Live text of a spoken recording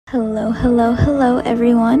Hello, hello, hello,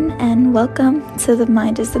 everyone, and welcome to the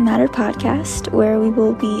Mind is the Matter podcast, where we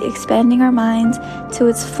will be expanding our minds to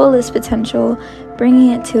its fullest potential,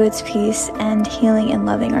 bringing it to its peace, and healing and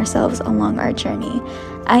loving ourselves along our journey.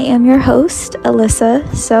 I am your host,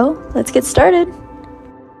 Alyssa, so let's get started.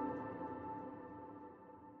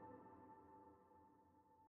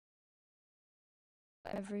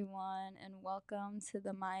 Everyone, and welcome to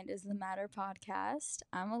the Mind is the Matter podcast.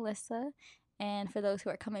 I'm Alyssa, and for those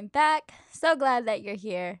who are coming back, so glad that you're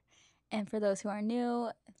here. And for those who are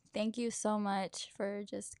new, thank you so much for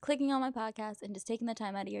just clicking on my podcast and just taking the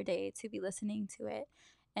time out of your day to be listening to it.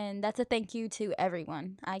 And that's a thank you to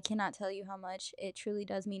everyone. I cannot tell you how much it truly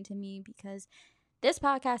does mean to me because this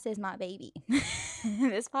podcast is my baby.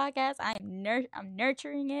 This podcast, I'm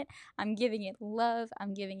nurturing it. I'm giving it love.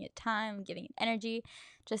 I'm giving it time. I'm giving it energy.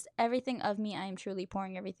 Just everything of me. I am truly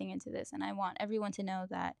pouring everything into this, and I want everyone to know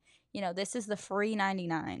that this is the free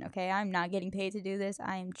 99. Okay, I'm not getting paid to do this.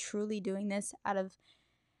 I am truly doing this out of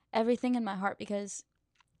everything in my heart because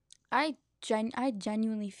I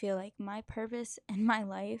genuinely feel like my purpose in my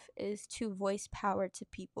life is to voice power to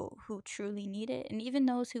people who truly need it, and even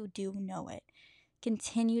those who do know it.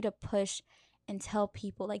 Continue to push and tell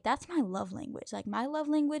people, like, that's my love language. Like, my love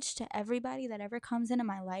language to everybody that ever comes into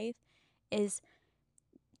my life is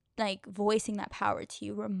like voicing that power to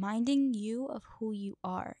you, reminding you of who you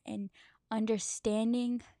are and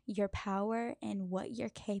understanding your power and what you're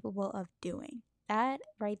capable of doing. That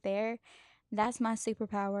right there, that's my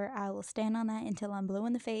superpower. I will stand on that until I'm blue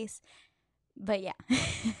in the face. But yeah.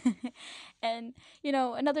 And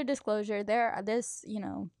another disclosure, this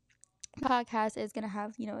podcast is gonna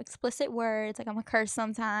have explicit words. Like, I'm gonna curse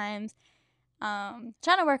sometimes. Trying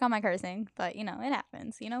to work on my cursing, but it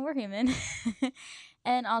happens. We're human.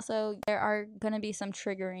 And also there are gonna be some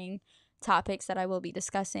triggering topics that I will be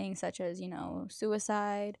discussing, such as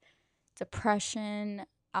suicide, depression,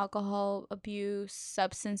 alcohol abuse,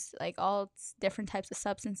 substance, like all different types of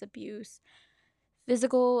substance abuse,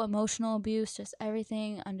 physical, emotional abuse, just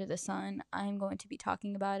everything under the sun. I'm going to be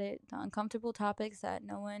talking about it. The uncomfortable topics that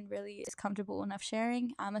no one really is comfortable enough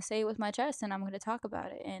sharing, I'm going to say it with my chest, and I'm going to talk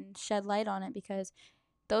about it and shed light on it because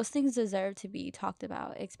those things deserve to be talked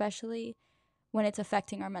about, especially when it's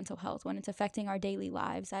affecting our mental health, when it's affecting our daily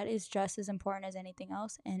lives. That is just as important as anything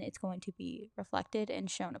else, and it's going to be reflected and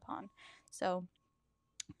shown upon. So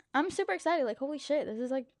I'm super excited. Like, holy shit, this is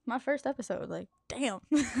like my first episode. Like, damn,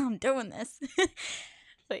 I'm doing this.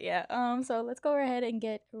 But yeah, so let's go ahead and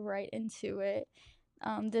get right into it.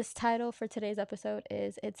 This title for today's episode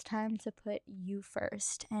is It's Time to Put You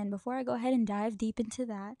First. And before I go ahead and dive deep into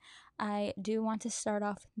that, I do want to start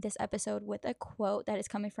off this episode with a quote that is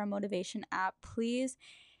coming from Motivation app. Please,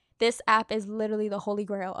 this app is literally the holy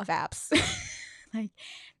grail of apps. Like,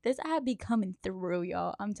 this app be coming through,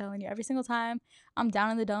 y'all. I'm telling you, every single time I'm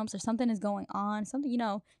down in the dumps or something is going on,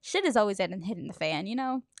 something, shit is always hitting the fan,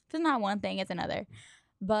 If it's not one thing, it's another.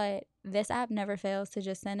 But this app never fails to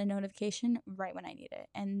just send a notification right when I need it.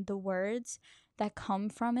 And the words that come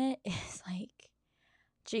from it is like,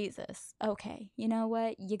 Jesus, okay, you know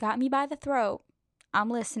what? You got me by the throat. I'm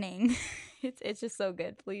listening. It's just so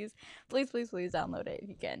good. Please, please, please, please download it if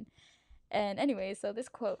you can. And anyway, so this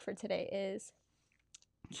quote for today is,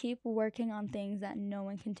 keep working on things that no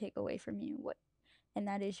one can take away from you. And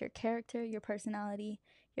that is your character, your personality,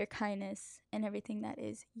 your kindness, and everything that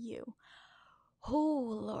is you.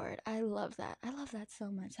 Oh, Lord, I love that. I love that so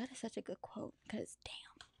much. That is such a good quote because,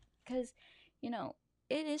 damn. Because,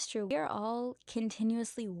 it is true. We are all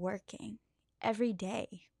continuously working every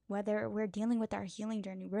day, whether we're dealing with our healing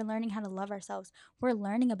journey, we're learning how to love ourselves, we're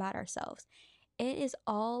learning about ourselves. It is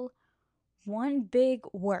all one big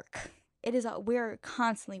work. We're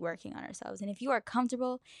constantly working on ourselves. And if you are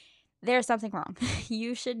comfortable, there's something wrong.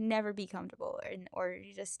 You should never be comfortable or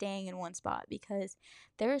just staying in one spot because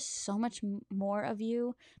there is so much more of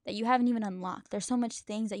you that you haven't even unlocked. There's so much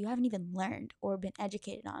things that you haven't even learned or been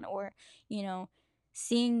educated on or,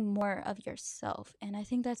 seeing more of yourself. And I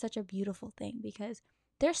think that's such a beautiful thing because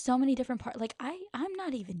there's so many different parts. Like, I'm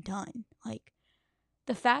not even done. Like,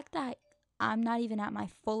 the fact that I'm not even at my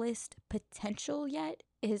fullest potential yet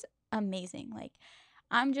is amazing. Like,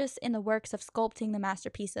 I'm just in the works of sculpting the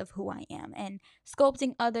masterpiece of who I am and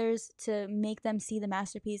sculpting others to make them see the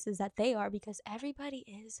masterpieces that they are because everybody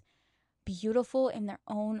is beautiful in their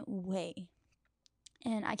own way.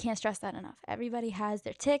 And I can't stress that enough. Everybody has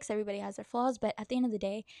their ticks, everybody has their flaws, but at the end of the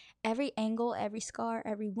day, every angle, every scar,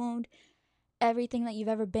 every wound, everything that you've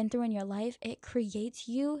ever been through in your life, it creates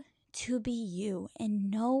you to be you. And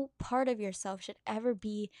no part of yourself should ever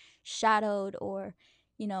be shadowed or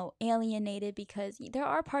alienated because there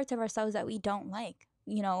are parts of ourselves that we don't like.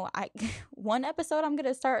 I one episode I'm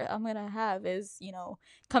gonna have is,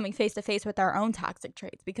 coming face to face with our own toxic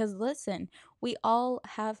traits, because listen, we all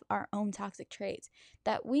have our own toxic traits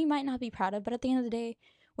that we might not be proud of, but at the end of the day,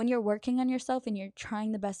 when you're working on yourself and you're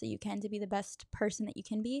trying the best that you can to be the best person that you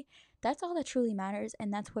can be, that's all that truly matters,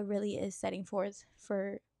 and that's what really is setting forth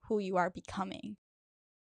for who you are becoming.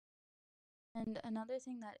 And another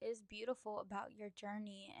thing that is beautiful about your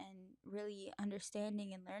journey and really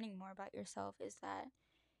understanding and learning more about yourself is that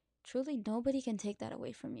truly nobody can take that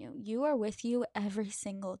away from you. You are with you every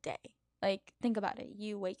single day. Like, think about it.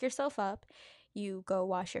 You wake yourself up, you go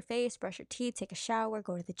wash your face, brush your teeth, take a shower,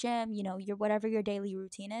 go to the gym, your whatever your daily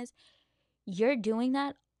routine is. You're doing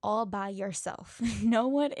that all by yourself. No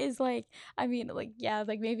one is like, I mean, like, yeah,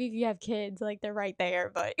 like maybe if you have kids, like they're right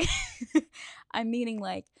there, but I'm meaning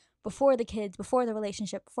like before the kids, before the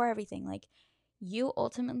relationship, before everything, like you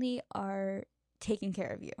ultimately are taking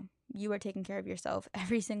care of you. You are taking care of yourself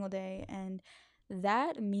every single day, and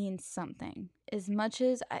that means something. As much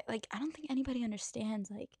as I don't think anybody understands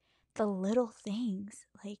like the little things.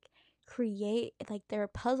 Like create, like there are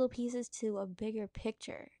puzzle pieces to a bigger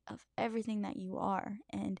picture of everything that you are,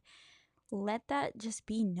 and let that just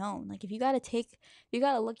be known. Like if you got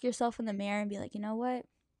to look yourself in the mirror and be like, you know what,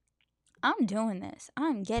 I'm doing this,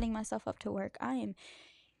 I'm getting myself up to work, I am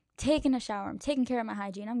taking a shower, I'm taking care of my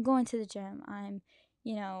hygiene, I'm going to the gym, I'm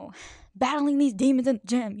you know battling these demons in the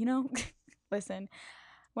gym. Listen,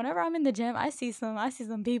 whenever I'm in the gym, I see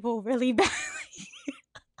some people really bad.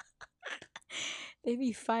 They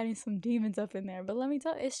be fighting some demons up in there. But let me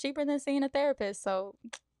tell you, it's cheaper than seeing a therapist. So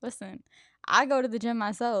listen, I go to the gym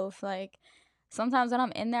myself. Like sometimes when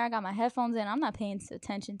I'm in there, I got my headphones in, I'm not paying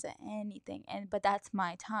attention to anything. But that's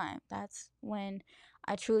my time. That's when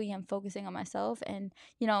I truly am focusing on myself. And,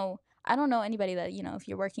 I don't know anybody that, if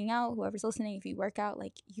you're working out, whoever's listening, if you work out,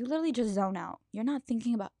 like you literally just zone out. You're not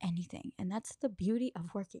thinking about anything. And that's the beauty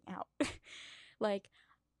of working out. Like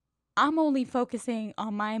I'm only focusing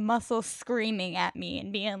on my muscles screaming at me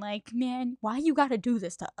and being like, man, why you gotta do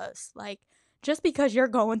this to us? Like, just because you're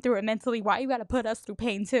going through it mentally, why you gotta put us through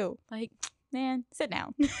pain too? Like, man, sit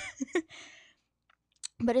down.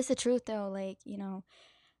 But it's the truth though, like,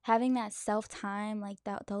 having that self time, like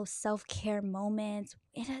those self care moments,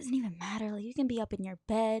 it doesn't even matter. Like, you can be up in your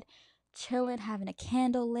bed, chilling, having a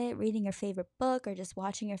candle lit, reading your favorite book, or just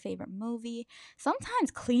watching your favorite movie. Sometimes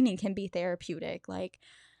cleaning can be therapeutic. Like,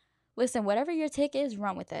 listen, whatever your tick is,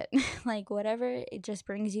 run with it. Like, whatever it just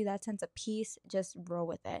brings you that sense of peace, just roll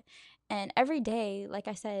with it. And every day, like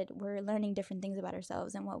I said, we're learning different things about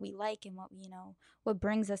ourselves and what we like and what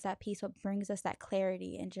brings us that peace, what brings us that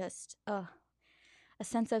clarity, and just a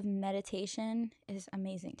sense of meditation is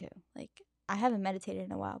amazing too. Like, I haven't meditated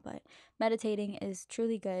in a while, but meditating is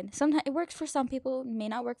truly good. Sometimes it works for some people, may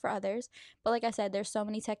not work for others. But like I said, there's so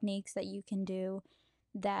many techniques that you can do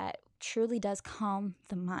that truly does calm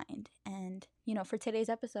the mind. And, for today's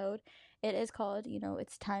episode, it is called,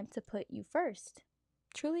 it's time to put you first.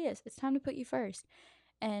 Truly is. It's time to put you first.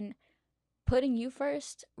 And putting you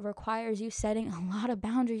first requires you setting a lot of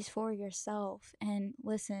boundaries for yourself. And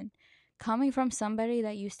listen, coming from somebody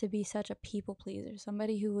that used to be such a people pleaser,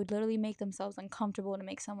 somebody who would literally make themselves uncomfortable to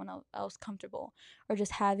make someone else comfortable, or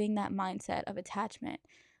just having that mindset of attachment,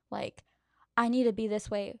 like, I need to be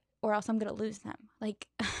this way or else I'm going to lose them. Like,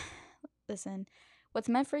 listen, what's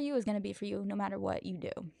meant for you is going to be for you no matter what you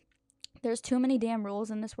do. There's too many damn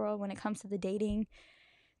rules in this world when it comes to the dating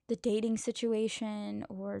situation,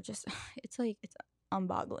 or just it's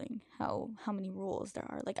unboggling how many rules there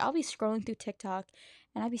are. Like, I'll be scrolling through TikTok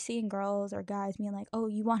and I'll be seeing girls or guys being like, "Oh,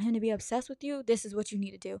 you want him to be obsessed with you? This is what you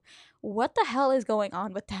need to do." What the hell is going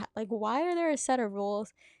on with that? Like, why are there a set of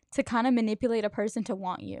rules to kind of manipulate a person to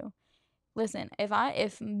want you? Listen,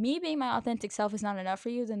 if me being my authentic self is not enough for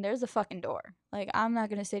you, then there's a fucking door. Like, I'm not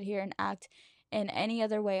gonna sit here and act in any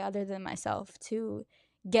other way other than myself to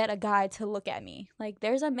get a guy to look at me. Like,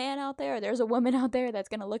 there's a man out there, or there's a woman out there that's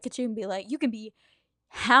gonna look at you and be like, you can be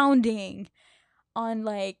hounding on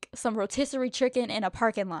like some rotisserie chicken in a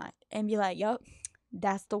parking lot and be like, yup,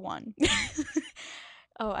 that's the one.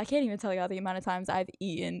 Oh, I can't even tell y'all the amount of times I've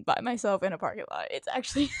eaten by myself in a parking lot. It's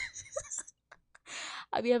actually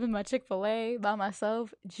I be having my Chick-fil-A by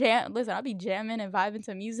myself. Listen, I'll be jamming and vibing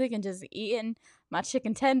to music and just eating my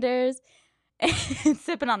chicken tenders and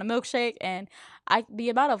sipping on a milkshake. And the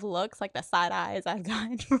amount of looks, like the side eyes I've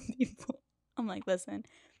gotten from people, I'm like, listen,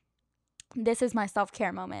 this is my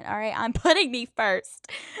self-care moment, all right? I'm putting me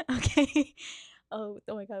first, okay? Oh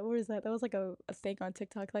my God, what was that? That was like a thing on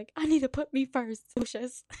TikTok, like, I need to put me first.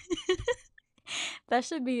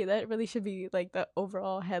 That really should be like the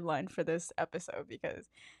overall headline for this episode, because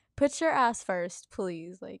put your ass first,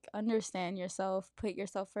 please. Like, understand yourself, put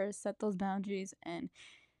yourself first, set those boundaries, and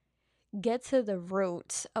get to the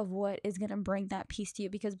root of what is going to bring that peace to you.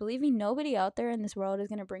 Because believe me, nobody out there in this world is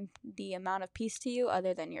going to bring the amount of peace to you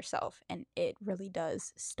other than yourself. And it really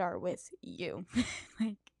does start with you.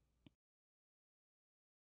 Like,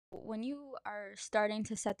 when you are starting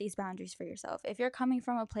to set these boundaries for yourself, if you're coming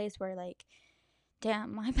from a place where, like,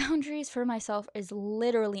 damn, my boundaries for myself is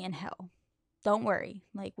literally in hell, don't worry.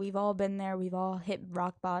 Like, we've all been there. We've all hit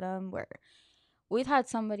rock bottom where we've had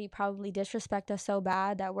somebody probably disrespect us so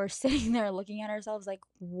bad that we're sitting there looking at ourselves like,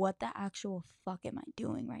 what the actual fuck am I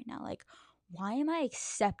doing right now? Like, why am I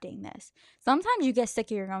accepting this? Sometimes you get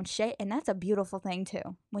sick of your own shit, and that's a beautiful thing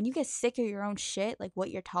too. When you get sick of your own shit, like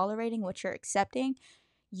what you're tolerating, what you're accepting,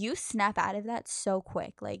 you snap out of that so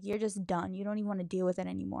quick. Like, you're just done. You don't even want to deal with it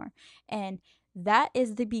anymore. And that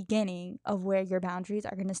is the beginning of where your boundaries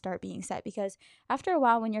are going to start being set, because after a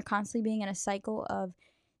while, when you're constantly being in a cycle of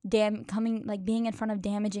being in front of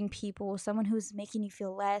damaging people, someone who's making you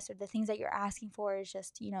feel less, or the things that you're asking for is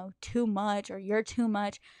just, too much, or you're too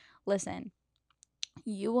much. Listen,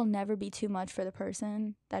 you will never be too much for the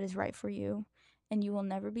person that is right for you, and you will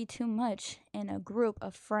never be too much in a group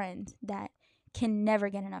of friends that can never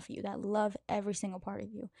get enough of you, that love every single part of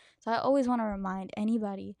you. So I always want to remind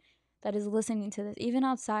anybody that is listening to this, even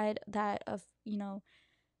outside that of,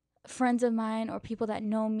 friends of mine or people that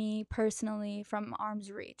know me personally from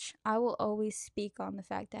arm's reach, I will always speak on the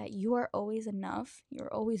fact that you are always enough.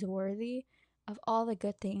 You're always worthy of all the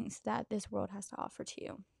good things that this world has to offer to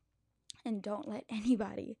you. And don't let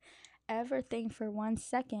anybody ever think for 1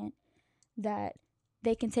 second that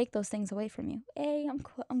they can take those things away from you. Hey,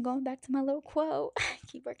 I'm going back to my little quote.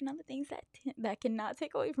 Keep working on the things that cannot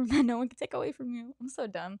take away from that no one can take away from you. I'm so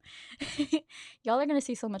dumb. Y'all are gonna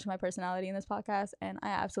see so much of my personality in this podcast, and I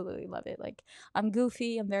absolutely love it. Like, I'm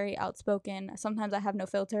goofy. I'm very outspoken. Sometimes I have no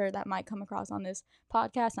filter. That might come across on this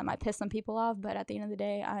podcast. I might piss some people off, but at the end of the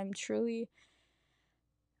day, I'm truly,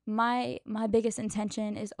 my biggest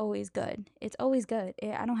intention is always good. It's always good.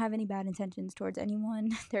 I don't have any bad intentions towards anyone.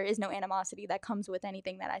 There is no animosity that comes with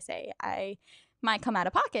anything that I say. I might come out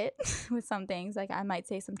of pocket with some things, like I might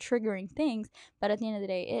say some triggering things, but at the end of the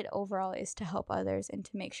day, it overall is to help others and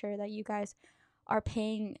to make sure that you guys are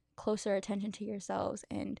paying closer attention to yourselves.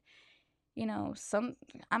 And some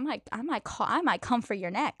I might come for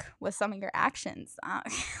your neck with some of your actions,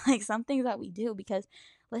 like some things that we do, because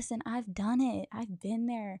listen, I've done it. I've been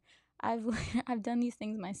there. I've I've done these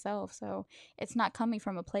things myself. So it's not coming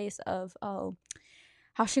from a place of, oh,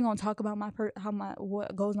 how's she gonna talk about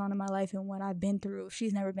what goes on in my life and what I've been through?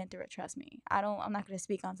 She's never been through it. Trust me. I'm not gonna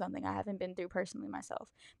speak on something I haven't been through personally myself.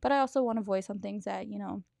 But I also want to voice some things that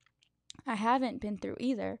I haven't been through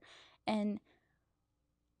either, and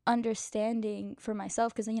understanding for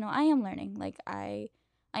myself, because I am learning. Like, I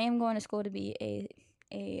am going to school to be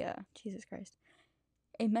a Jesus Christ,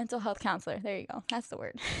 a mental health counselor. There you go, that's the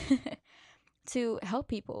word. To help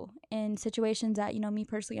people in situations that me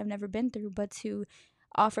personally I've never been through, but to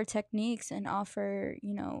offer techniques and offer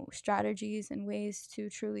strategies and ways to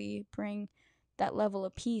truly bring that level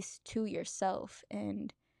of peace to yourself.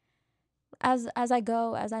 And as I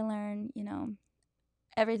go, as I learn,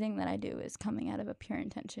 everything that I do is coming out of a pure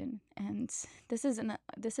intention. And this is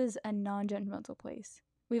a non-judgmental place.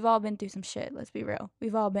 We've all been through some shit, let's be real.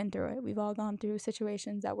 We've all been through it. We've all gone through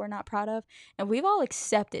situations that we're not proud of, and we've all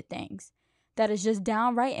accepted things that is just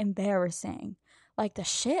downright embarrassing. Like, the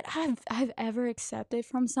shit I've ever accepted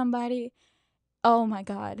from somebody. Oh my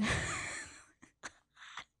God.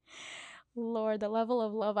 Lord, the level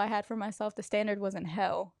of love I had for myself, the standard was in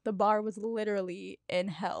hell. The bar was literally in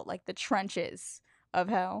hell, like the trenches of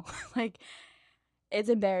hell. Like, it's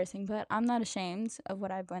embarrassing, but I'm not ashamed of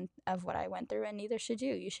what I went through, and neither should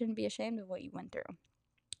you. You shouldn't be ashamed of what you went through.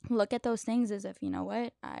 Look at those things as if,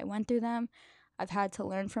 what, I went through them. I've had to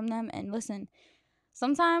learn from them. And listen,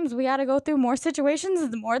 sometimes we got to go through more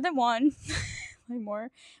situations, more than one, like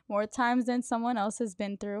more times than someone else has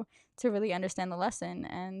been through, to really understand the lesson.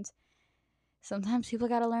 And sometimes people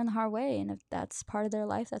got to learn the hard way, and if that's part of their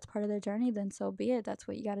life, that's part of their journey, then so be it. That's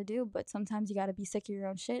what you got to do. But sometimes you got to be sick of your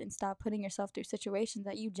own shit and stop putting yourself through situations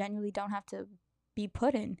that you genuinely don't have to be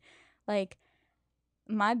put in. Like,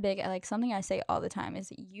 something I say all the time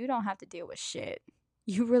is, you don't have to deal with shit.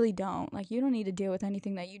 You really don't. Like, you don't need to deal with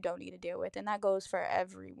anything that you don't need to deal with, and that goes for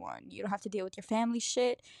everyone. You don't have to deal with your family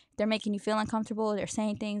shit. If they're making you feel uncomfortable, they're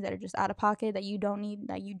saying things that are just out of pocket that you don't need,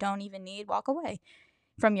 that you don't even need, walk away.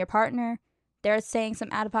 From your partner, they're saying some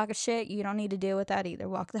out-of-pocket shit, you don't need to deal with that either.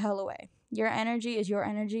 Walk the hell away. Your energy is your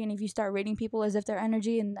energy, and if you start reading people as if they're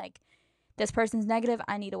energy and, like, this person's negative,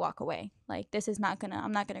 I need to walk away. Like,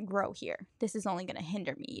 I'm not gonna grow here. This is only gonna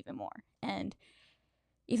hinder me even more. And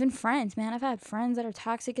even friends, man, I've had friends that are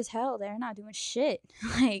toxic as hell. They're not doing shit.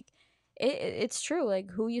 Like, it's true. Like,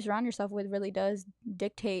 who you surround yourself with really does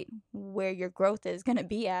dictate where your growth is gonna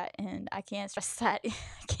be at. And I can't stress that.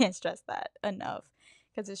 I can't stress that enough,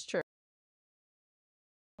 because it's true.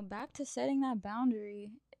 Back to setting that boundary,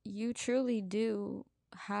 you truly do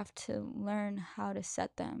have to learn how to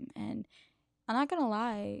set them. And I'm not gonna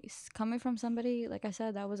lie, coming from somebody, like I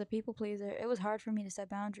said, that was a people pleaser, it was hard for me to set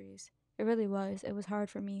boundaries. It really was. It was hard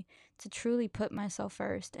for me to truly put myself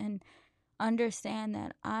first and understand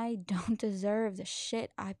that I don't deserve the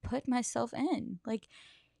shit I put myself in. Like,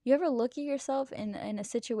 you ever look at yourself in a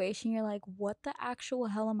situation, you're like, what the actual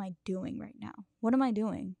hell am I doing right now? What am I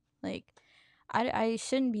doing? Like, I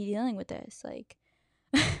shouldn't be dealing with this. Like,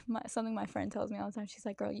 something my friend tells me all the time, she's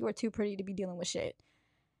like, girl, you are too pretty to be dealing with shit.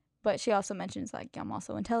 But she also mentions, like, I'm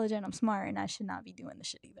also intelligent, I'm smart, and I should not be doing the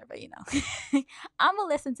shit either. But, you know, I'm going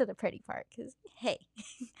to listen to the pretty part because, hey.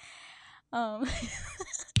 um,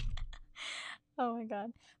 Oh my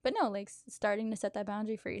God. But no, like, starting to set that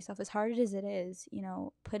boundary for yourself, as hard as it is, you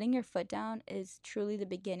know, putting your foot down is truly the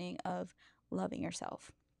beginning of loving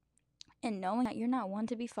yourself. And knowing that you're not one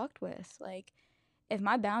to be fucked with. Like, if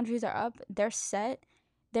my boundaries are up, they're set,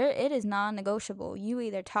 it is non-negotiable. You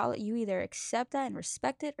either accept that and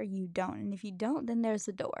respect it, or you don't. And if you don't, then there's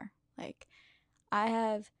the door. Like, I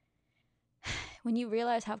have when you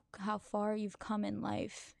realize how far you've come in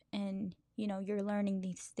life, and you know, you're learning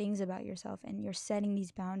these things about yourself, and you're setting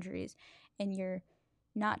these boundaries, and you're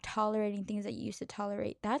not tolerating things that you used to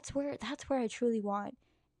tolerate, that's where I truly want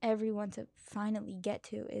everyone to finally get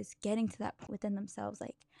to, is getting to that point within themselves.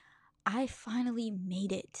 Like, I finally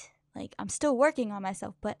made it. Like, I'm still working on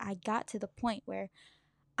myself, but I got to the point where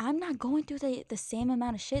I'm not going through the same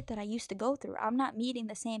amount of shit that I used to go through. I'm not meeting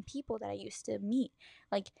the same people that I used to meet.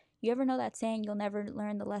 Like, you ever know that saying, you'll never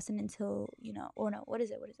learn the lesson until, you know, or no, what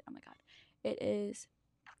is it? Oh my God. It is,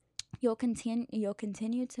 you'll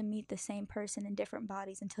continue to meet the same person in different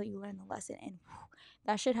bodies until you learn the lesson. And whew,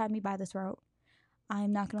 that shit had me by the throat.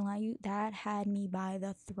 I'm not gonna lie to you, that had me by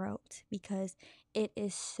the throat, because it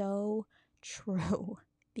is so true.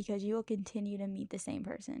 Because you will continue to meet the same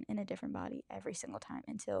person in a different body every single time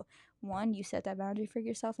until, one, you set that boundary for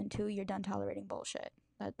yourself, and two, you're done tolerating bullshit.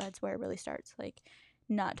 That's where it really starts. Like,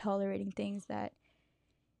 not tolerating things that,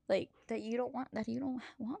 like, that you don't want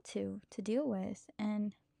to deal with.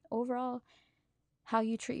 And overall, how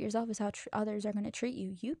you treat yourself is how others are going to treat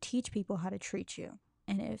you. You teach people how to treat you.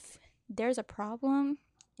 And if there's a problem,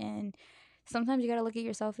 and sometimes you got to look at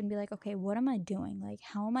yourself and be like, okay, what am I doing? Like,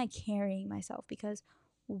 how am I carrying myself? Because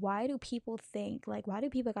why do people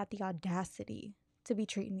got the audacity to be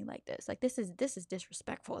treating me like this? Like, this is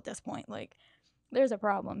disrespectful at this point. Like, there's a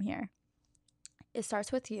problem here. It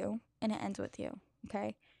starts with you and it ends with you.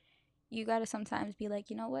 Okay. You got to sometimes be like,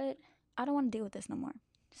 you know what? I don't want to deal with this no more.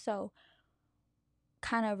 So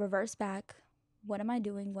kind of reverse back. What am I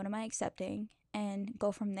doing? What am I accepting? And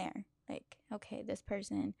go from there. Like, okay, this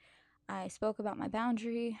person, I spoke about my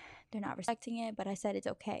boundary. They're not respecting it, but I said it's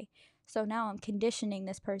okay. So now I'm conditioning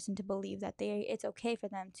this person to believe that it's okay for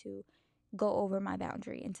them to go over my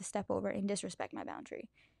boundary and to step over and disrespect my boundary.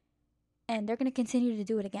 And they're going to continue to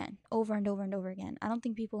do it again, over and over and over again. I don't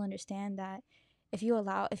think people understand that if you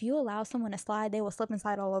allow someone to slide, they will slip and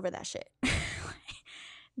slide all over that shit.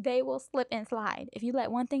 They will slip and slide. If you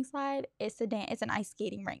let one thing slide, it's an ice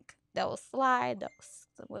skating rink. They'll slide.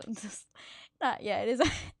 It is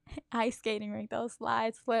an ice skating rink. They'll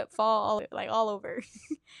slide, slip, fall, all over.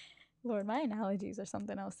 Lord, my analogies are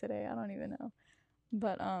something else today. I don't even know.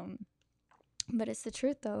 But it's the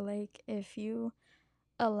truth though. Like, if you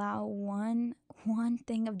allow one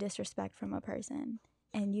thing of disrespect from a person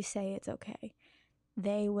and you say it's okay,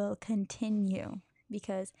 they will continue,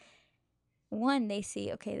 because one, they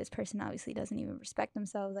see, okay, this person obviously doesn't even respect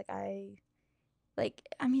themselves. I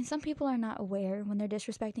mean, some people are not aware when they're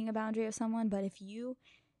disrespecting a boundary of someone, but if you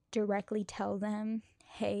directly tell them,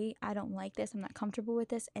 hey, I don't like this, I'm not comfortable with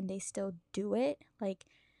this, and they still do it, like,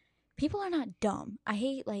 people are not dumb. I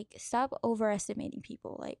hate, like, stop overestimating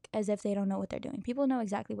people, like, as if they don't know what they're doing. People know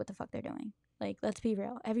exactly what the fuck they're doing. Like, let's be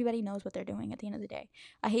real. Everybody knows what they're doing at the end of the day.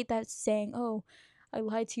 I hate that saying, oh, I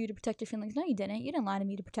lied to you to protect your feelings. No, you didn't. You didn't lie to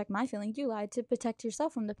me to protect my feelings. You lied to protect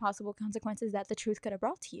yourself from the possible consequences that the truth could have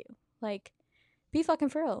brought to you. Like, be fucking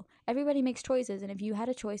for real. Everybody makes choices, and if you had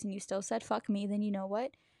a choice and you still said fuck me, then you know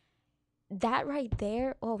what? That right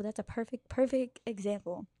there, oh, that's a perfect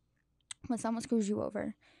example. When someone screws you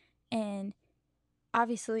over, and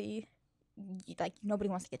obviously like, nobody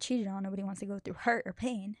wants to get cheated on, nobody wants to go through hurt or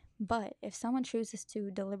pain. But if someone chooses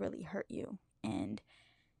to deliberately hurt you, and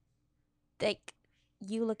like,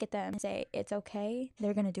 you look at them and say it's okay,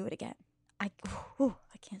 they're gonna do it again. I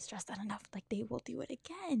can't stress that enough. Like, they will do it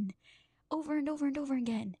again, over and over and over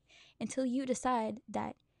again, until you decide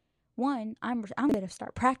that, one, I'm gonna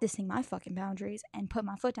start practicing my fucking boundaries and put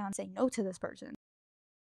my foot down and say no to this person.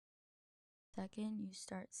 Second, you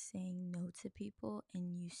start saying no to people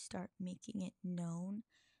and you start making it known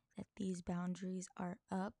that these boundaries are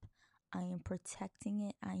up. I am protecting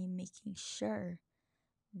it. I am making sure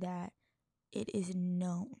that it is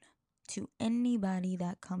known to anybody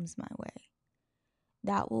that comes my way.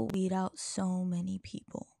 That will weed out so many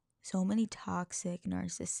people, so many toxic,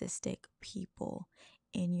 narcissistic people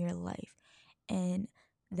in your life. And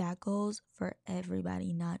that goes for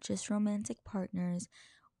everybody, not just romantic partners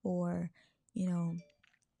or,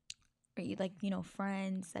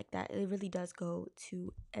 friends like that. It really does go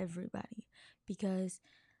to everybody, because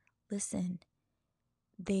listen,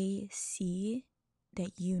 they see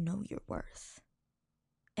that you know your worth,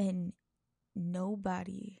 and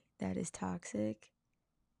nobody that is toxic,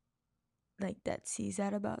 like, that sees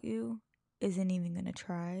that about you, isn't even gonna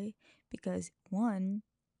try, because one,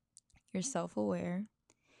 you're self-aware,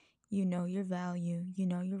 you know your value, you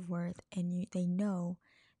know your worth, and they know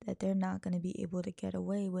that they're not going to be able to get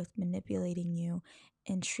away with manipulating you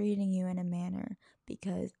and treating you in a manner,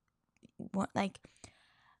 because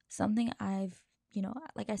something I've,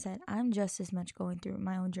 like I said, I'm just as much going through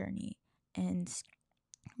my own journey and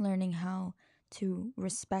learning how to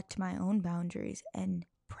respect my own boundaries and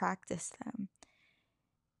practice them.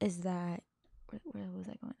 Is that, where was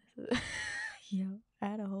I going? I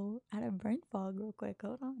had a brain fog real quick.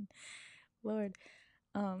 Hold on. Lord.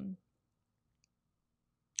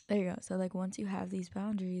 There you go. So, like, once you have these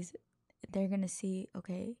boundaries, they're gonna see,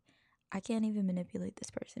 okay, I can't even manipulate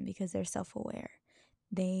this person because they're self-aware.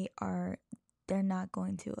 They're not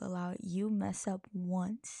going to allow it. You mess up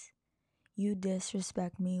once, you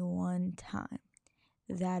disrespect me one time,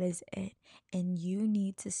 that is it. And you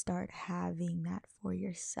need to start having that for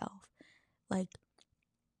yourself. Like,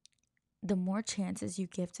 the more chances you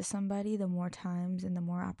give to somebody, the more times and the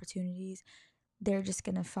more opportunities, they're just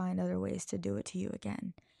gonna find other ways to do it to you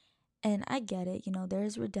again. And I get it,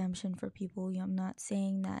 there's redemption for people. I'm not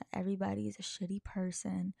saying that everybody is a shitty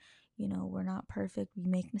person. We're not perfect, we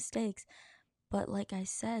make mistakes. But like I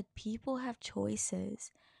said, people have choices.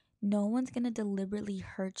 No one's going to deliberately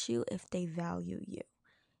hurt you if they value you.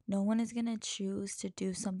 No one is going to choose to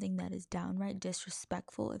do something that is downright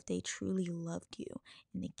disrespectful if they truly loved you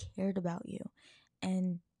and they cared about you.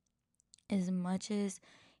 And as much as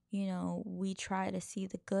we try to see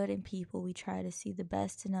the good in people, we try to see the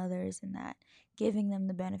best in others, and that giving them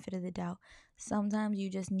the benefit of the doubt, sometimes you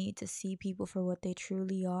just need to see people for what they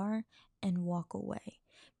truly are and walk away.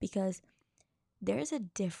 Because there's a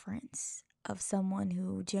difference of someone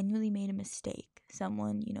who genuinely made a mistake,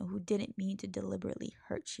 someone, who didn't mean to deliberately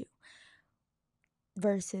hurt you,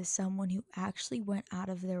 versus someone who actually went out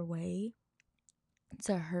of their way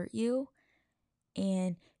to hurt you.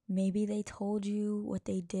 And maybe they told you what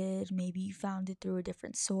they did. Maybe you found it through a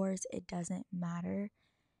different source. It doesn't matter.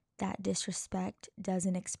 That disrespect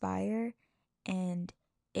doesn't expire. And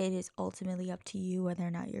it is ultimately up to you whether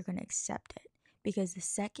or not you're going to accept it. Because the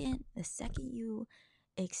second you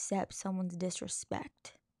accept someone's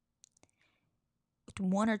disrespect,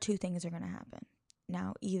 one or two things are going to happen.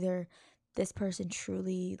 Now, either this person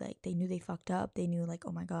truly, like, they knew they fucked up. They knew, like,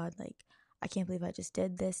 oh my God, like, I can't believe I just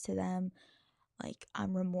did this to them. Like,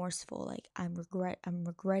 I'm remorseful, like, I'm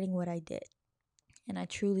regretting what I did, and I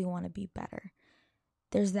truly want to be better.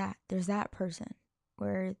 There's that person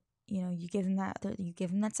where, you give them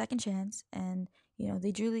that second chance, and,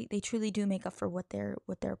 they truly do make up for what they're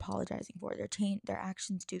apologizing for. Their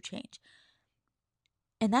actions do change.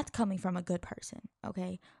 And that's coming from a good person,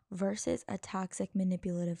 okay? Versus a toxic,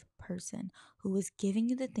 manipulative person who is giving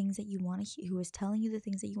you the things that you want to hear, who is telling you the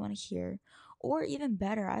things that you want to hear. Or even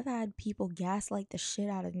better, I've had people gaslight the shit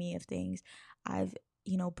out of me of things I've,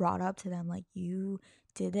 brought up to them. Like, you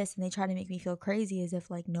did this, and they try to make me feel crazy as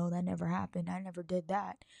if, like, no, that never happened. I never did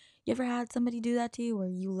that. You ever had somebody do that to you where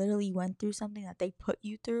you literally went through something that they put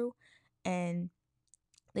you through, and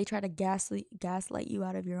they try to gaslight you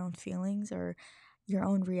out of your own feelings or your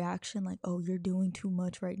own reaction, like, oh, you're doing too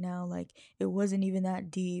much right now, like, it wasn't even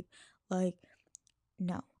that deep. Like,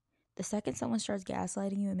 no. The second someone starts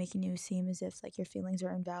gaslighting you and making you seem as if, like, your feelings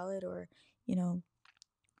are invalid, or,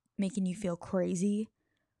 making you feel crazy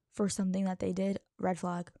for something that they did, red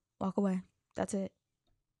flag. Walk away. That's it.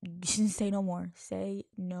 Say no more.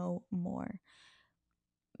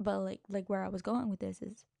 But like where I was going with this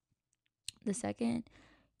is, the second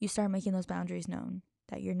you start making those boundaries known,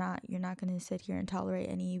 that you're not going to sit here and tolerate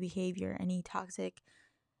any behavior, any toxic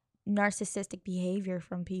narcissistic behavior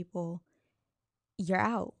from people, you're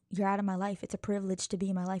out of my life. It's a privilege to be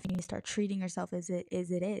in my life. You need to start treating yourself as it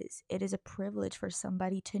is. It is a privilege for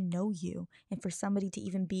somebody to know you and for somebody to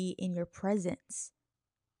even be in your presence.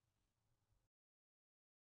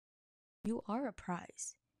 You are a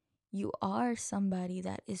prize. You are somebody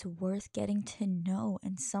that is worth getting to know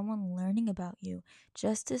and someone learning about you.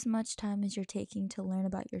 Just as much time as you're taking to learn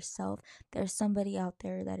about yourself, there's somebody out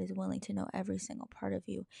there that is willing to know every single part of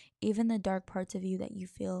you, even the dark parts of you that you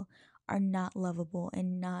feel are not lovable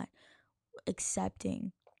and not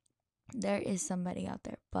accepting. There is somebody out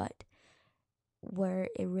there. But where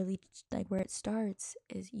it really, like, where it starts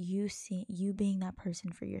is you being that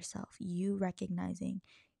person for yourself, you recognizing,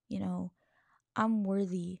 I'm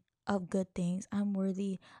worthy of good things. I'm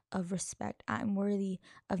worthy of respect. I'm worthy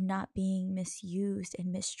of not being misused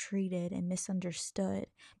and mistreated and misunderstood.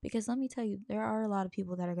 Because let me tell you, there are a lot of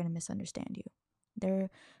people that are going to misunderstand you. There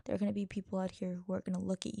are going to be people out here who are going to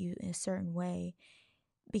look at you in a certain way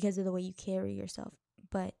because of the way you carry yourself.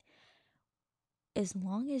 But as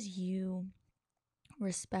long as you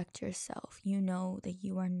respect yourself, you know that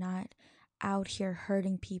you are not out here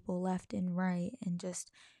hurting people left and right and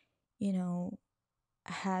just,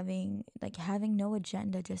 having no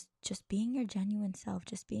agenda, just being your genuine self,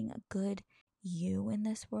 just being a good you in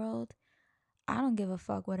this world. I don't give a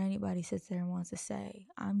fuck what anybody sits there and wants to say.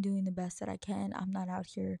 I'm doing the best that I can. I'm not out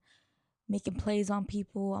here making plays on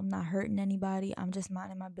people. I'm not hurting anybody. I'm just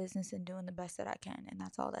minding my business and doing the best that I can. And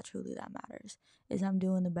that's all that truly that matters, is I'm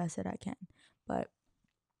doing the best that I can. But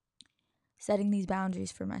setting these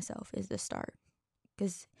boundaries for myself is the start,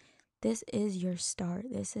 because this is your start.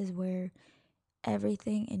 This is where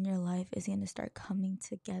everything in your life is going to start coming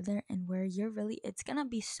together, and where it's going to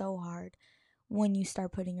be so hard when you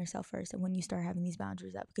start putting yourself first and when you start having these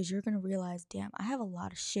boundaries up, because you're going to realize, damn, I have a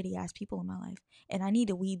lot of shitty ass people in my life and I need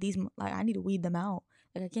to weed them out.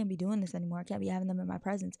 Like, I can't be doing this anymore. I can't be having them in my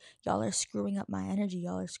presence. Y'all are screwing up my energy.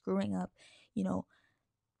 Y'all are screwing up,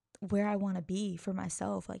 where I want to be for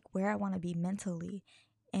myself, like where I want to be mentally.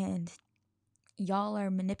 And y'all are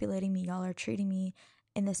manipulating me. Y'all are treating me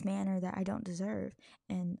in this manner that I don't deserve.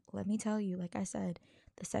 And let me tell you, like I said,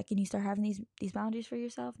 the second you start having these boundaries for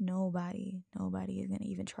yourself, nobody is gonna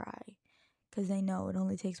even try, because they know it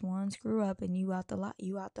only takes one screw up and you out the life.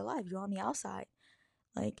 You're on the outside.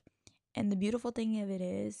 Like, and the beautiful thing of it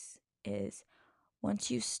is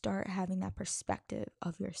once you start having that perspective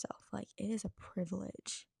of yourself, like, it is a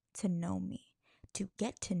privilege to know me, to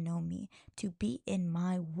get to know me, to be in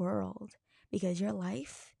my world, because your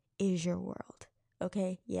life is your world.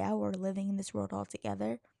 Okay, yeah, we're living in this world all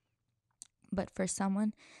together, but for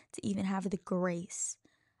someone to even have the grace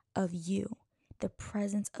of you, the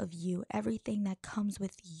presence of you, everything that comes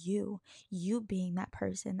with you being that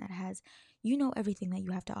person that has, everything that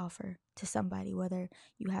you have to offer to somebody, whether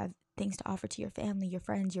you have things to offer to your family, your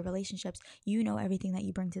friends, your relationships, everything that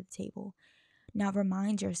you bring to the table. Now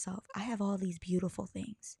remind yourself, I have all these beautiful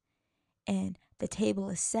things, and the table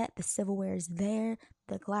is set, the silverware is there,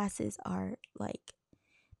 the glasses are like,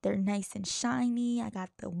 they're nice and shiny. I got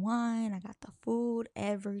the wine, I got the food,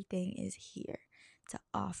 everything is here to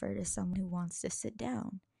offer to someone who wants to sit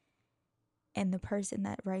down. And the person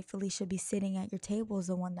that rightfully should be sitting at your table is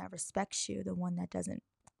the one that respects you, the one that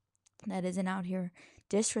isn't out here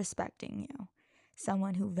disrespecting you,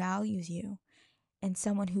 someone who values you, and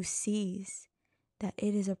someone who sees that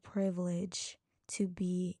it is a privilege to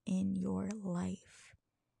be in your life.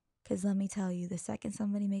 Because let me tell you, the second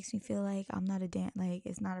somebody makes me feel like I'm not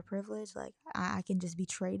it's not a privilege, like I can just be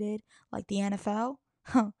traded like the NFL,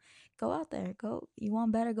 go out there, you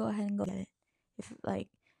want better, go ahead and go get it.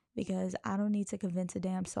 Because I don't need to convince a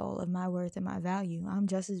damn soul of my worth and my value. I'm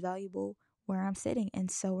just as valuable where I'm sitting,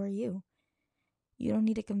 and so are you. You don't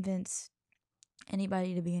need to convince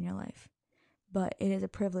anybody to be in your life, but it is a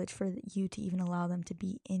privilege for you to even allow them to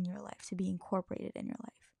be in your life, to be incorporated in your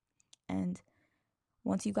life. And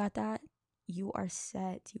once you got that, you are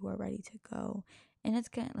set, you are ready to go. And it's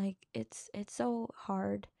kind of like, it's so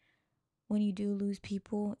hard when you do lose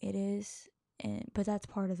people. It is, but that's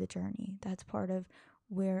part of the journey. That's part of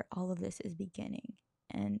where all of this is beginning.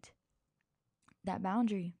 And that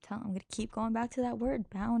boundary, I'm going to keep going back to that word,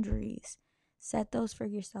 boundaries. Set those for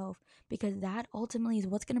yourself, because that ultimately is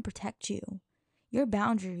what's going to protect you. Your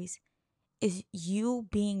boundaries is you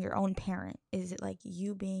being your own parent. Is it like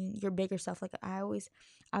you being your bigger self? Like, I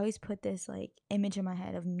always put this like image in my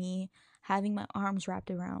head of me having my arms wrapped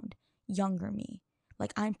around younger me.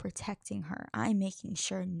 Like, I'm protecting her. I'm making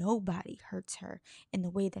sure nobody hurts her in the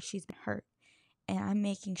way that she's been hurt. And I'm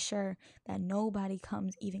making sure that nobody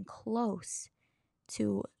comes even close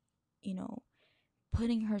to, you know,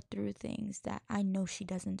 putting her through things that I know she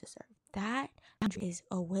doesn't deserve. That is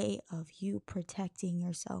a way of you protecting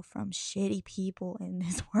yourself from shitty people in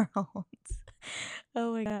this world.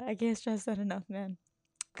 Oh my God, I can't stress that enough, man.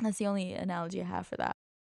 That's the only analogy I have for that.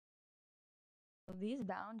 These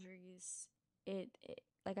boundaries, it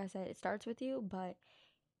like I said, it starts with you, but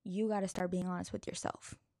you got to start being honest with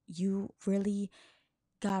yourself. You really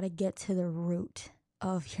got to get to the root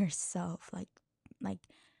of yourself. Like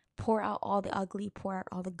pour out all the ugly, pour out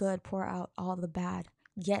all the good, pour out all the bad.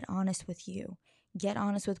 Get honest with you. Get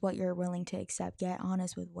honest with what you're willing to accept. Get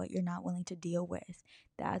honest with what you're not willing to deal with.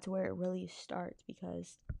 That's where it really starts,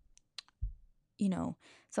 because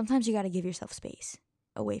sometimes you got to give yourself space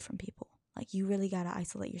away from people. Like, you really got to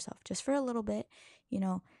isolate yourself just for a little bit.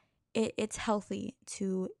 It's healthy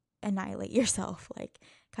to annihilate yourself, like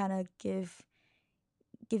kind of give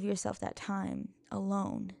yourself that time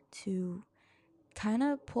alone to kind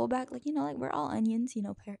of pull back, like we're all onions,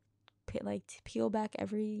 like to peel back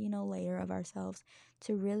every layer of ourselves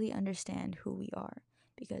to really understand who we are.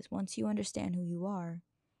 Because once you understand who you are,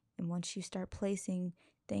 and once you start placing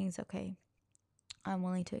things, okay, I'm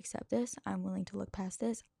willing to accept this, I'm willing to look past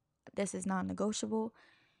this, this is non-negotiable,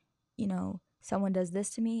 someone does this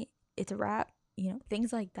to me, it's a wrap,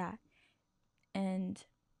 things like that. And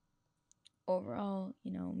overall,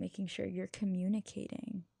 making sure you're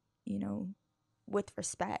communicating, with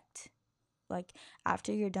respect. Like,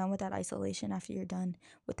 after you're done with that isolation, after you're done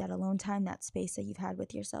with that alone time, that space that you've had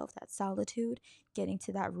with yourself, that solitude, getting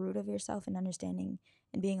to that root of yourself and understanding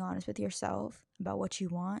and being honest with yourself about what you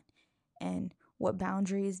want and what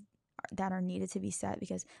boundaries that are needed to be set.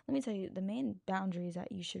 Because let me tell you, the main boundaries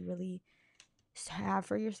that you should really have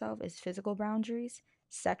for yourself is physical boundaries,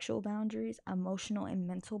 sexual boundaries, emotional and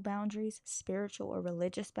mental boundaries, spiritual or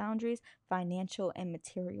religious boundaries, financial and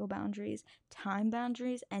material boundaries, time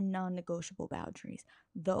boundaries, and non-negotiable boundaries.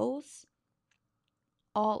 Those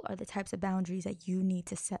all are the types of boundaries that you need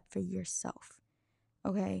to set for yourself.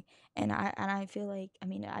 Okay? And I feel like,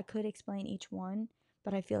 I could explain each one,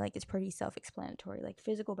 but I feel like it's pretty self-explanatory. Like,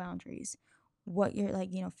 physical boundaries, what you're like,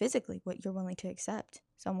 physically, what you're willing to accept.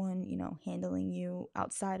 Someone, handling you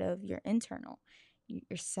outside of your internal,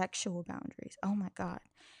 your sexual boundaries. Oh my God.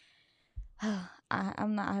 I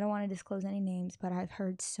don't want to disclose any names, but I've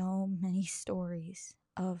heard so many stories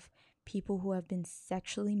of people who have been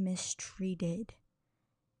sexually mistreated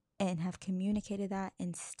and have communicated that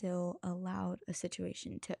and still allowed a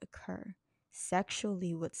situation to occur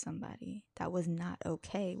sexually with somebody that was not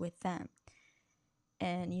okay with them.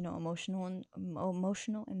 And emotional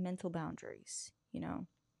and mental boundaries.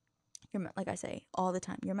 Like I say all the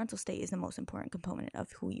time, your mental state is the most important component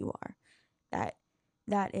of who you are.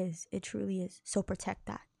 It truly is. So protect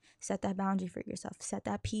that. Set that boundary for yourself. Set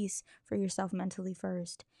that peace for yourself mentally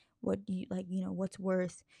first. What you what's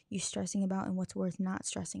worth you stressing about and what's worth not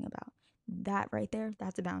stressing about. That right there,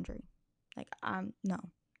 that's a boundary. Like, no.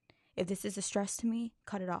 If this is a stress to me,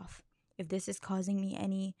 cut it off. If this is causing me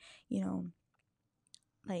any,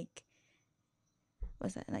 like,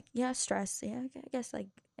 what's that? Like, yeah, stress. Yeah, I guess like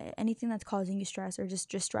anything that's causing you stress or just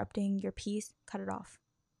disrupting your peace, cut it off.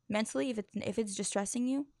 Mentally, if it's distressing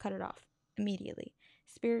you, cut it off immediately.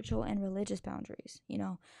 Spiritual and religious boundaries,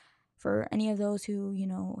 for any of those who,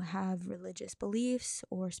 have religious beliefs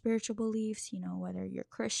or spiritual beliefs, whether you're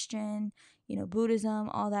Christian, Buddhism,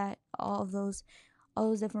 all those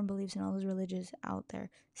different beliefs and all those religions out there,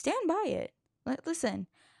 stand by it. Listen,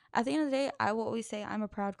 at the end of the day, I will always say I'm a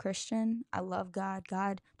proud Christian. I love God.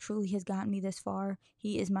 God truly has gotten me this far.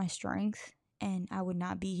 He is my strength, and I would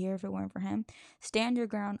not be here if it weren't for him. Stand your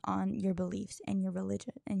ground on your beliefs and your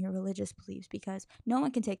religion and your religious beliefs, because no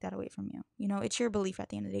one can take that away from you. It's your belief at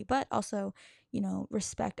the end of the day, but also,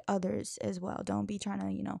 respect others as well. Don't be trying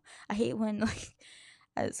to, I hate when like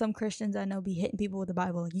some Christians I know be hitting people with the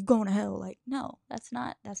Bible, like, you going to hell. Like, no, that's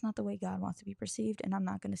not the way God wants to be perceived. And I'm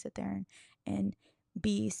not going to sit there and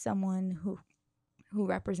be someone who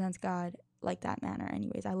represents God like that manner.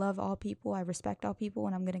 Anyways, I love all people, I respect all people,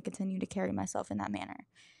 and I'm going to continue to carry myself in that manner.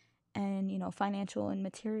 And financial and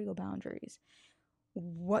material boundaries,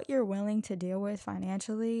 what you're willing to deal with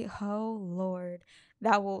financially, oh Lord,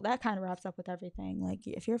 that kind of wraps up with everything. Like,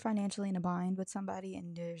 if you're financially in a bind with somebody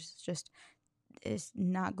and it's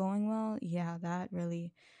not going well, yeah, that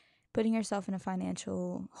really, putting yourself in a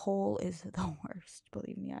financial hole is the worst.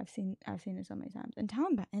 Believe me, I've seen it so many times. And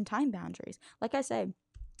time boundaries, like I said,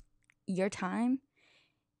 your time,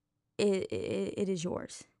 it is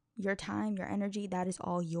yours. Your time, your energy, that is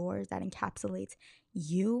all yours. That encapsulates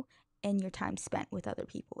you and your time spent with other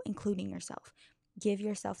people, including yourself. Give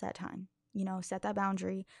yourself that time. Set that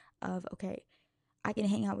boundary of, okay, I can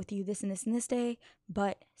hang out with you this and this and this day,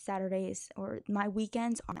 but Saturdays or my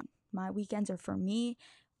weekends are for me.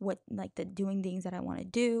 What, like, the doing things that I want to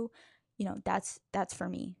do, that's for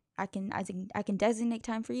me. I can designate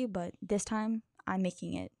time for you, but this time I'm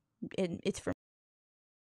making it's for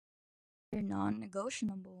your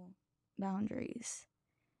non-negotiable boundaries.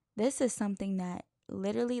 This is something that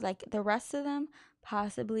literally, like, the rest of them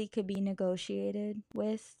possibly could be negotiated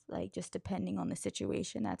with, like, just depending on the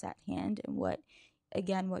situation that's at hand and what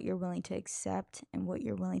you're willing to accept and what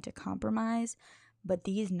you're willing to compromise. But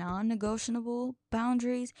these non-negotiable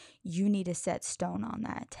boundaries, you need to set stone on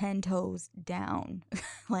that, 10 toes down.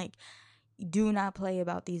 Like, do not play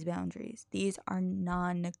about these boundaries. These are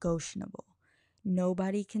non-negotiable.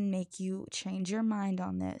 Nobody can make you change your mind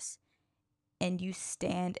on this, and you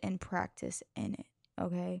stand and practice in it,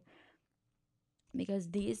 okay?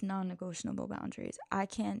 Because these non-negotiable boundaries, I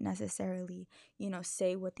can't necessarily,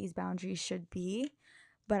 say what these boundaries should be,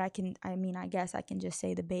 but I guess I can just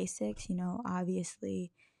say the basics.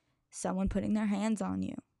 Obviously, someone putting their hands on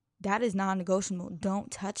you, that is non-negotiable. Don't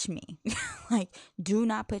touch me. Like, do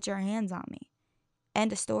not put your hands on me.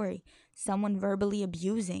 End of story. Someone verbally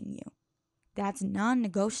abusing you, that's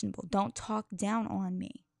non-negotiable. Don't talk down on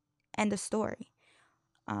me. End of story.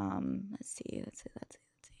 Let's see.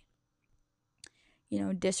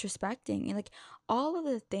 Disrespecting, like, all of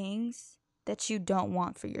the things that you don't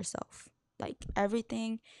want for yourself, like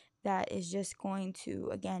everything that is just going to,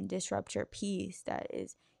 again, disrupt your peace, that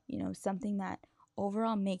is, something that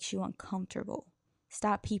overall makes you uncomfortable.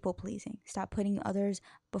 Stop people pleasing. Stop putting others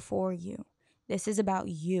before you. This is about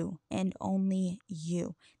you and only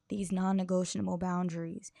you. These non-negotiable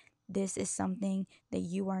boundaries. This is something that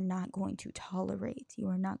you are not going to tolerate. You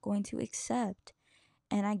are not going to accept.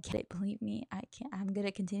 And I get it, believe me, I'm going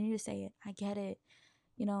to continue to say it. I get it.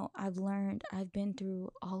 I've been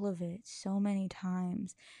through all of it so many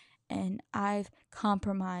times, and I've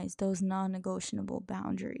compromised those non-negotiable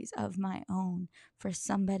boundaries of my own for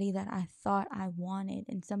somebody that I thought I wanted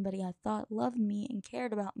and somebody I thought loved me and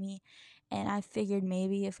cared about me. And I figured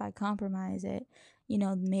maybe if I compromise it,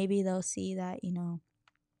 maybe they'll see that,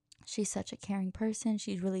 she's such a caring person.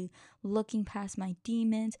 She's really looking past my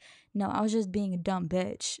demons. No, I was just being a dumb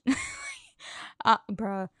bitch.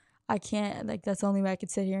 Bruh, I can't, like, that's the only way I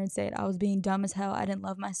could sit here and say it. I was being dumb as hell. I didn't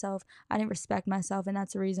love myself. I didn't respect myself. And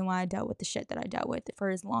that's the reason why I dealt with the shit that I dealt with for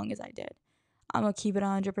as long as I did. I'm going to keep it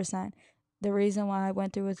 100%. The reason why I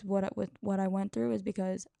went through with what I went through is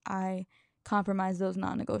because I compromised those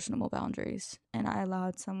non-negotiable boundaries. And I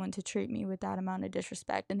allowed someone to treat me with that amount of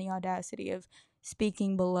disrespect and the audacity of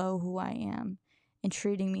speaking below who I am and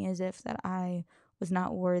treating me as if that I was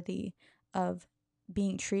not worthy of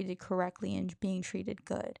being treated correctly and being treated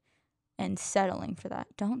good, and settling for that.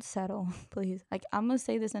 Don't settle, please. Like, I'm going to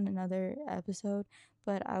say this in another episode,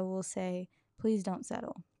 but I will say, please don't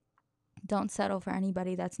settle. Don't settle for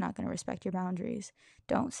anybody that's not going to respect your boundaries.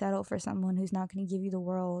 Don't settle for someone who's not going to give you the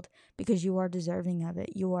world, because you are deserving of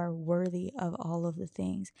it. You are worthy of all of the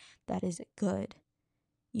things that is good.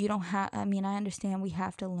 You don't have, I understand we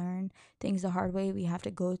have to learn things the hard way. We have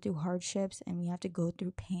to go through hardships and we have to go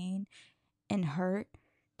through pain and hurt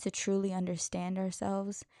to truly understand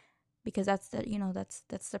ourselves, because that's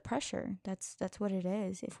the pressure. That's what it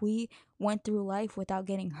is. If we went through life without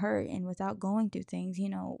getting hurt and without going through things,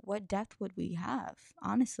 what depth would we have?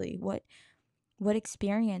 Honestly, what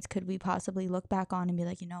experience could we possibly look back on and be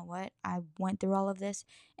like, you know what? I went through all of this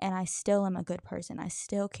and I still am a good person. I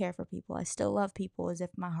still care for people. I still love people as if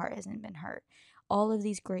my heart hasn't been hurt. All of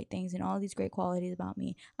these great things and all of these great qualities about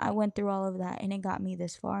me, I went through all of that and it got me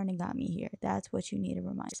this far and it got me here. That's what you need to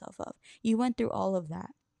remind yourself of. You went through all of that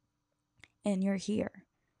and you're here.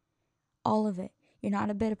 All of it. You're not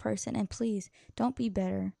a bitter person. And please, don't be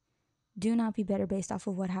bitter. Do not be bitter based off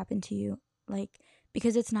of what happened to you. Like,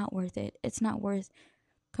 because it's not worth it. It's not worth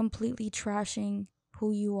completely trashing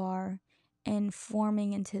who you are and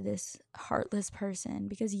forming into this heartless person.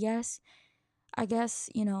 Because yes, I guess,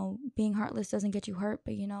 being heartless doesn't get you hurt,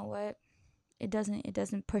 but you know what? It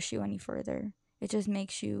doesn't push you any further. It just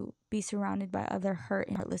makes you be surrounded by other hurt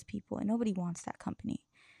and heartless people, and nobody wants that company.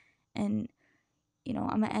 And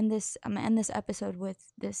I'm gonna end this episode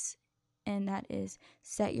with this, and that is: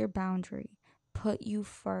 set your boundary. Put you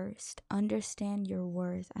first. Understand your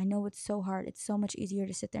worth. I know it's so hard. It's so much easier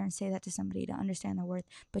to sit there and say that to somebody, to understand their worth,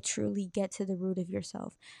 but truly get to the root of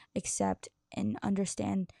yourself. Accept and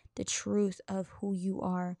understand the truth of who you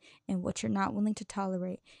are and what you're not willing to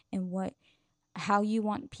tolerate and what how you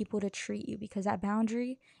want people to treat you, because that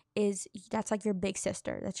boundary that's like your big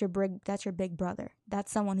sister, that's your big brother,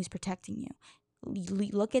 that's someone who's protecting you.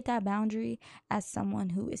 Look at that boundary as someone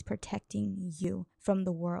who is protecting you from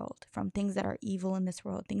the world, from things that are evil in this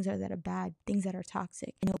world, things that are bad, things that are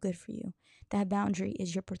toxic and no good for you. That boundary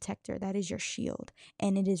is your protector, that is your shield,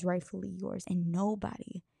 and it is rightfully yours, and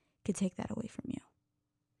nobody could take that away from you.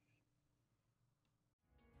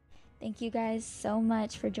 Thank you guys so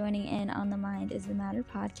much for joining in on the Mind is the Matter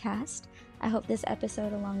podcast. I hope this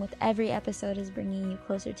episode, along with every episode, is bringing you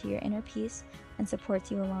closer to your inner peace and supports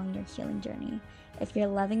you along your healing journey. If you're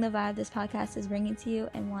loving the vibe this podcast is bringing to you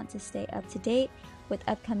and want to stay up to date with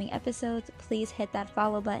upcoming episodes, please hit that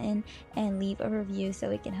follow button and leave a review so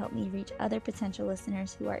it can help me reach other potential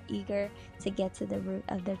listeners who are eager to get to the root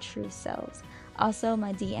of their true selves. Also,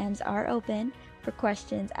 my DMs are open for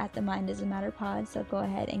questions at the Mind is the Matter pod, so go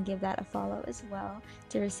ahead and give that a follow as well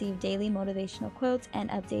to receive daily motivational quotes and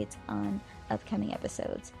updates on upcoming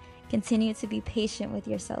episodes. Continue to be patient with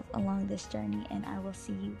yourself along this journey, and I will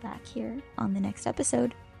see you back here on the next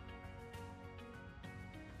episode.